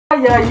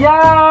Ay, ay,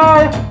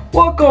 ay!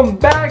 Welcome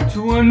back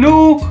to a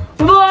new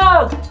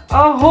vlog!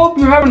 I hope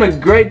you're having a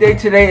great day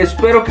today.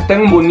 Espero que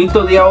tengan un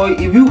bonito día hoy.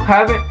 If you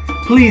haven't,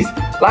 please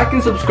like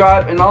and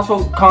subscribe and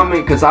also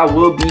comment because I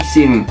will be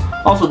seeing.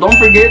 Also, don't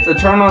forget to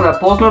turn on that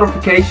post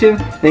notification.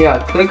 Then yeah,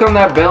 click on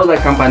that bell,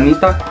 that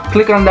campanita.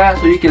 Click on that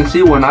so you can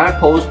see when I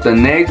post the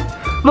next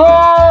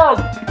vlog.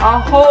 I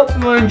hope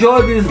you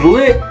enjoy this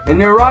lit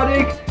and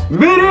erotic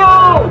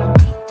video.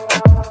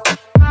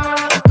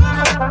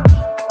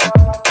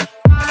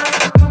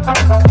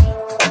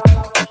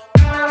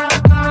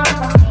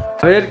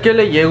 A ver qué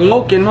le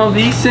llegó, que no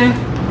dice.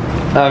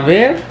 A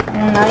ver.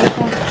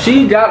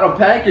 She got a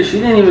package.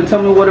 She didn't even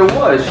tell me what it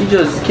was. She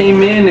just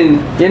came in and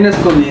bien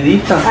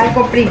escondidita.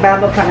 Algo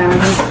privado para mí.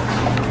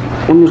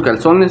 Unos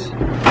calzones.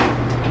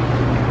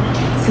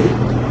 Sí.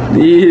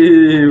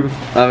 Y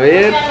a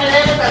ver.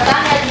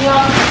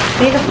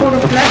 Mira, puro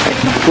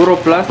plástico. Puro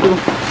plástico.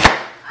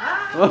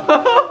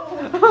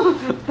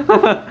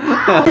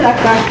 La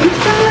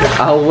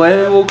cajita. A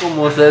huevo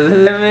como se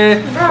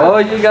debe. Oh,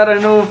 you got a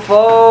new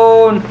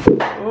phone.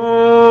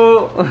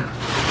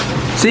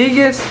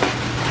 ¿Sigues?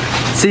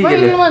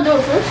 Síguele.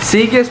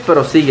 Sigues,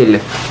 pero síguele.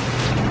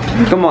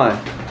 Come on.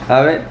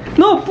 A ver.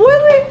 No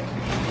puede.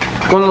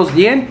 Con los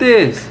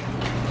dientes.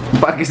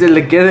 Para que se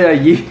le quede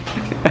allí.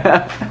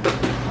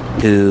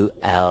 2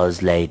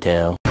 hours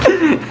later.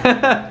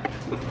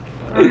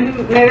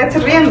 ¿Me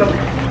ves riendo?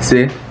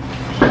 Sí.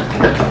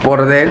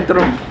 Por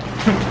dentro.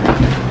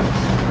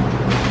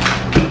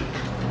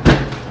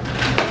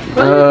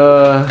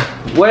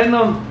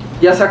 Bueno,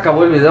 ya se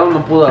acabó el video,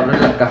 no puedo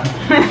abrir la caja.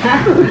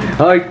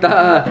 Ahí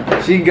está,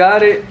 she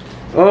got it.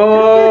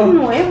 Oh. Es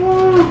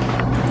nuevo.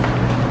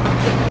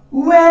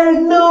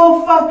 Well,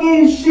 no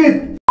fucking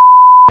shit.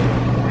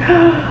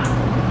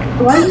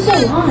 Why is it so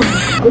long?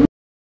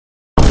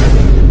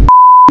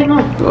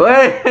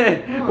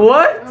 Wait,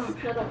 what?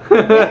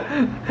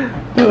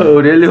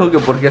 Uriel dijo que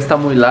porque está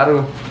muy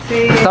largo.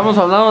 Sí. Estamos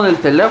hablando del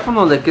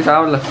teléfono, ¿de qué se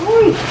habla?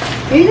 Uy,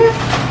 mira.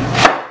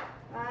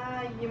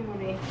 Ay, yo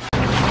morí.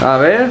 A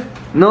ver.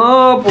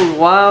 No, pues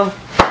wow.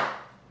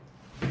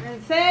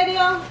 ¿En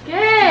serio?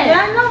 ¿Qué?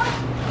 ¿Ya no?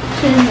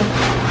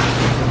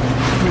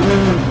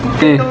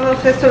 Sí.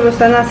 Todos estos lo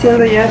están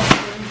haciendo ya.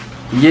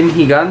 Bien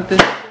gigante.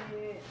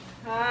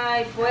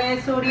 Ay,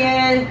 pues,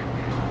 Uriel.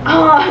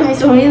 Ah, mi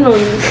sobrino.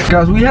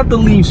 Guys, we have to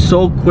leave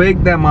so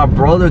quick that my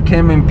brother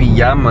came in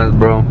pijamas,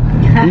 bro.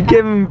 He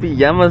came in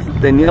pijamas,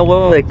 tenía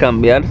huevo de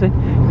cambiarse.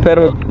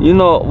 Pero, you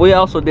know, we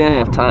also didn't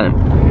have time.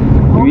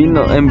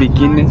 Vino en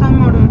bikini. Son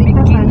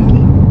moraditas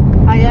aquí.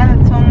 Allá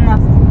son las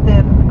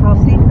de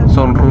rositas.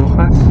 Son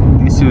rojas,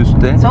 dice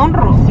usted. Son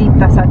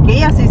rositas,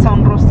 aquellas sí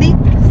son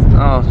rositas.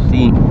 Oh,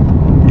 sí.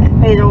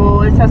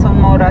 Pero esas son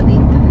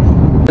moraditas.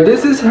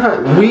 This is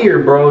how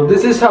weird, bro.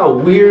 This is how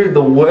weird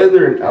the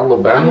weather in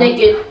Alabama. I'm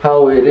naked.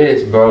 How it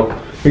is, bro.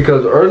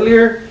 Because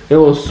earlier it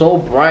was so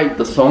bright,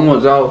 the sun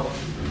was out.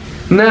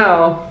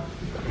 Now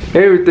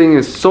everything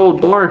is so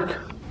dark.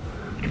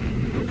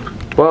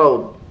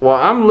 Well,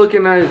 I'm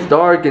looking at it's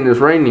dark and it's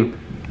raining,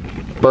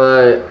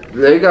 but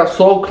it got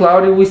so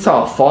cloudy. We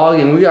saw fog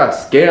and we got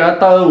scared. I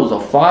thought it was a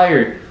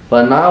fire,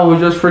 but now it was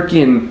just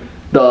freaking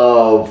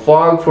the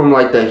fog from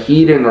like the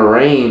heat and the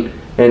rain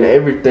and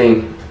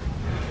everything.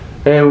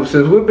 And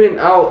since we've been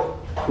out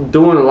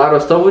doing a lot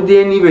of stuff, we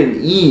didn't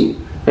even eat.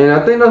 And I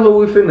think that's what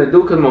we finna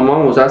do because my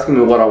mom was asking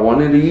me what I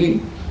wanted to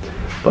eat.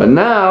 But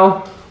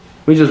now,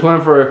 we just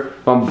went for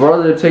my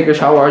brother to take a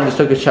shower. I just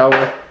took a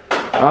shower.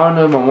 I don't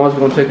know if my mom's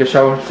gonna take a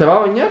shower. ¿Se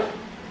va a bañar?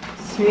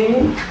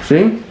 Sí.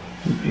 ¿Sí?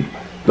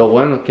 Lo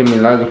bueno, que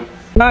milagro.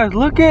 Guys,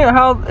 look at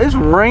how it's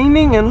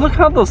raining and look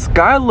how the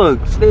sky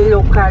looks. De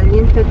lo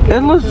caliente que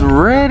It looks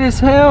red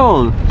as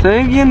hell. Se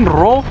ve bien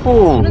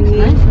rojo.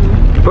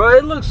 Bro,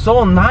 it looks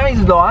so nice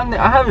though. I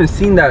haven't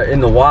seen that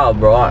in a while,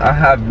 bro. I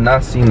have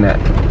not seen that.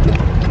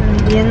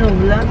 bien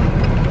nublado.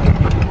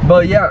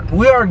 But yeah,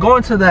 we are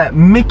going to that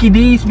Mickey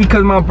D's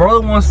because my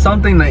brother wants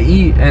something to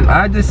eat, and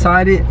I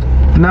decided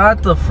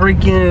not to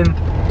freaking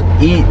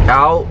eat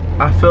out.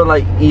 I feel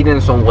like eating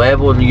some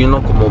huevos, you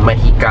know, como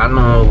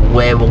mexicano,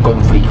 huevo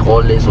con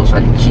frijoles o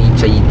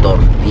salchicha y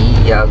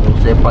tortillas, no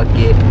sé pa'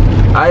 qué.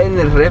 Ahí en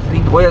el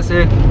refri voy a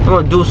hacer, I'm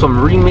gonna do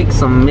some remix,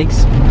 some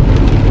mix,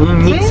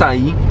 un mix ¿Sí?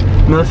 ahí.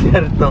 No es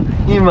cierto,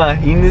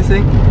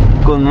 imagínense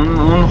con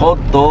un hot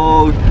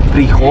dog,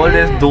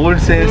 frijoles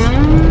dulces.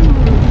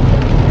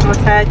 O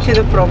sea,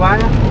 chido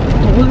probarla.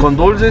 Con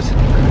dulces.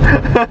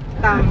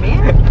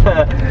 También.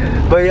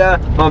 But yeah,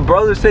 my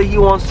brother said he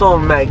wants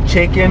some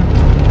McChicken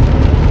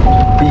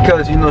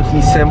because you know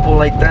he's simple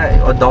like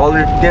that.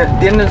 $1.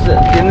 ¿Tienes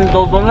 $2?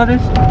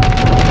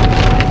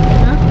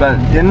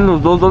 ¿Tienes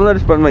los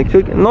 $2 para el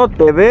McChicken? No,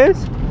 ¿te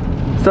ves?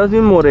 Estás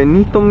bien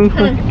morenito,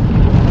 mijo.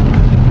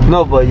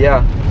 No, but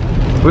yeah,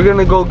 we're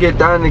gonna go get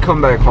that and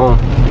come back home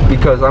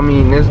because I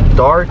mean it's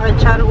dark. A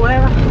echar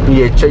hueva. Y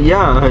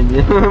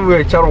voy a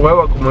echar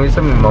hueva como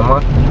dice mi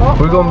mamá.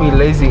 We're gonna be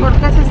lazy. ¿Por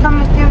qué se está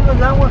metiendo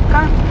el agua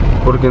acá?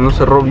 Porque no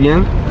cerró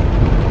bien.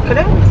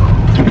 ¿Crees?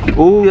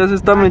 Ya se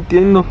está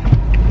metiendo.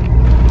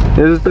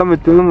 Ya se está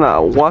metiendo en la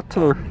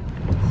water.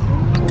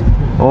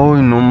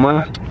 Uy, no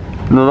más.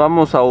 Nos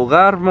vamos a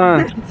ahogar,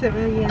 man. Se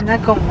ve llena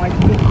como el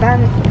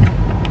Titanic.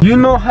 You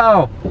know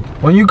how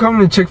when you come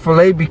to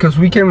Chick-fil-A, because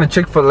we came to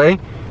Chick-fil-A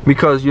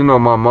because you know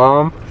my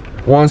mom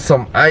wants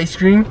some ice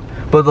cream.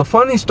 But the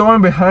funny story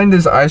behind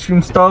this ice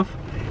cream stuff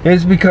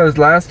is because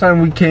last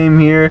time we came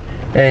here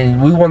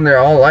and we won their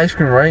all ice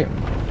cream, right?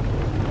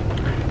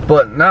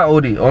 But not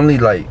Odie, only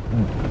like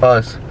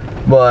us.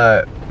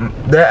 But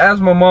they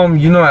asked my mom,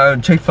 you know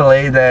at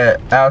Chick-fil-A that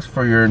asked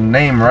for your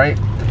name, right?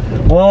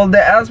 Well, they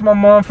asked my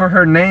mom for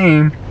her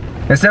name.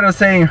 Instead of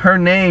saying her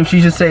name, she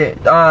just said,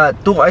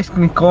 2 ice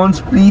cream cones,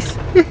 please.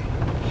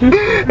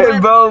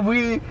 And bro,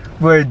 we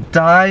were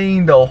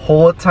dying the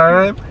whole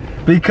time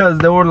because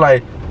they were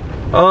like,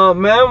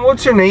 ma'am,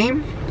 what's your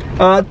name?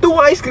 2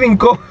 ice cream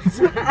cones.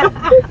 You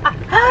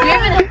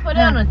even put it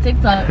on a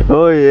TikTok.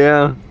 Oh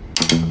yeah.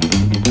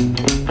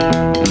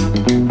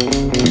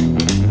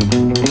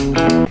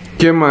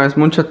 ¿Qué más?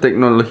 ¿Mucha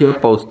tecnología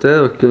para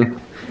usted o qué?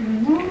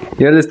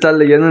 Ya le está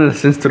leyendo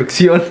las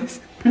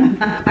instrucciones.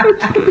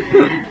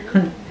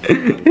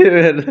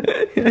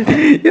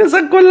 Ya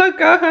sacó la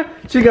caja.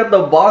 She got the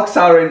box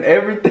out and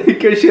everything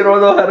because she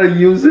don't know how to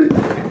use it.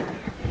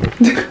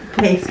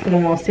 Es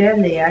como sea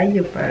de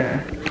gallo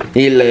para...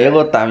 Y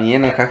luego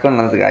también acá con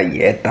las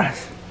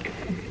galletas.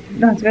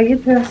 Las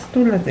galletas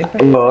tú las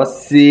dejas. Oh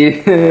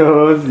sí,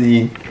 oh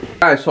sí.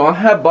 Alright, so I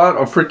had bought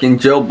a freaking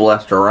gel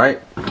blaster, right?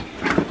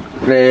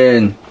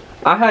 And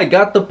I had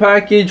got the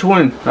package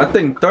when, I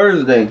think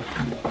Thursday.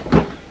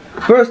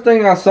 First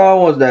thing I saw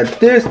was that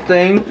this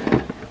thing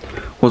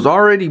was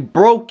already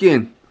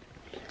broken.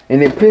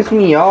 And it pissed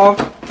me off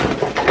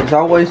because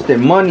I wasted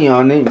money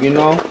on it, you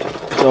know?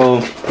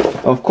 So,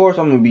 of course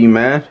I'm gonna be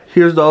mad.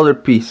 Here's the other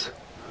piece.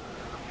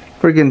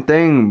 Freaking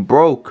thing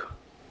broke.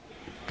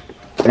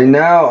 And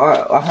now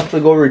I have to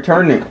go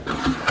return it.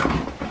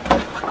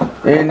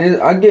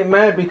 And I get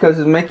mad because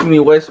it's making me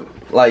waste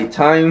like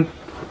time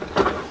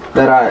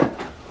that I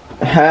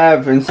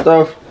have and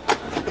stuff.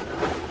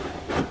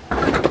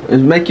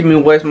 It's making me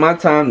waste my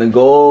time to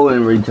go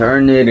and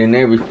return it and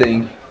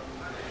everything.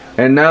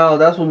 And now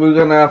that's what we're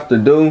gonna have to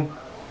do.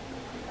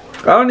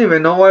 I don't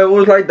even know why it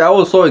was like that. I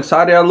was so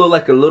excited. I looked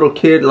like a little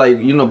kid, like,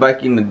 you know,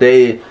 back in the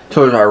day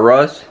towards our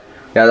Russ.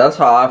 Yeah, that's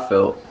how I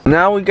felt.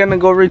 Now we're gonna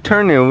go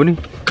return it, Woody.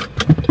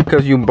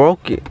 Because you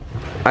broke it.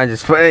 I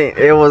just felt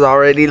it was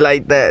already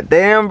like that.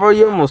 Damn, bro,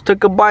 you almost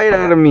took a bite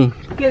out of me.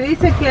 Que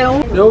dice que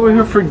un... You're over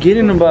here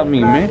forgetting about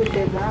me, man.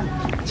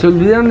 Se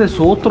olvidan de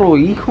su otro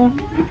hijo.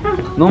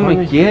 No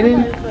me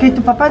quieren. Que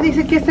tu papá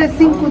dice que este es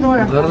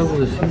 $5.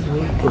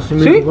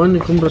 ¿Sí?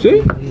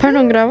 ¿Sí?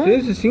 ¿Pero graba? Sí,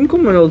 ese 5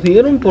 me lo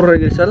dieron por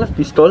regresar las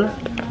pistolas.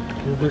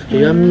 Pues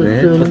que ya me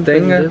Pues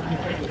tenga.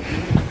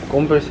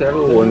 Cómprese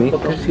algo bonito.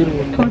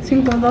 Con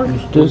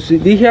 $5.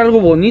 Pues dije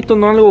algo bonito,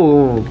 no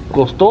algo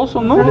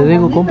costoso, ¿no? le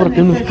digo,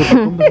 cómprate unos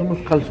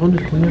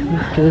calzones con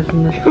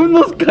eso.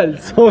 Unos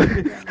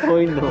calzones.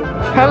 Hoy no.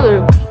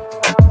 Hello.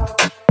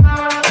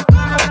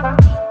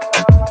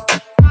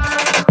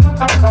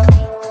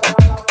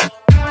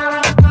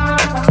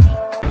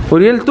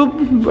 Uriel,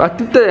 a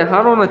ti te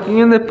dejaron aquí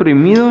bien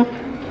deprimido.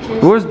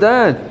 Where's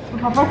Dad? Tu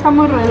papá está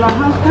muy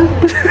relajado.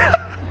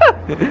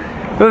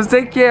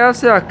 ¿Usted qué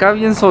hace acá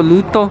bien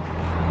solito?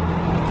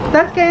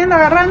 ¿Estás queriendo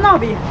agarrar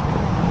novia?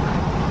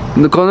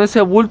 Con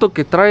ese bulto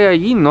que trae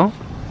allí, ¿no?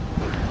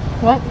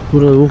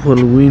 Puro dibujo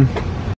Halloween.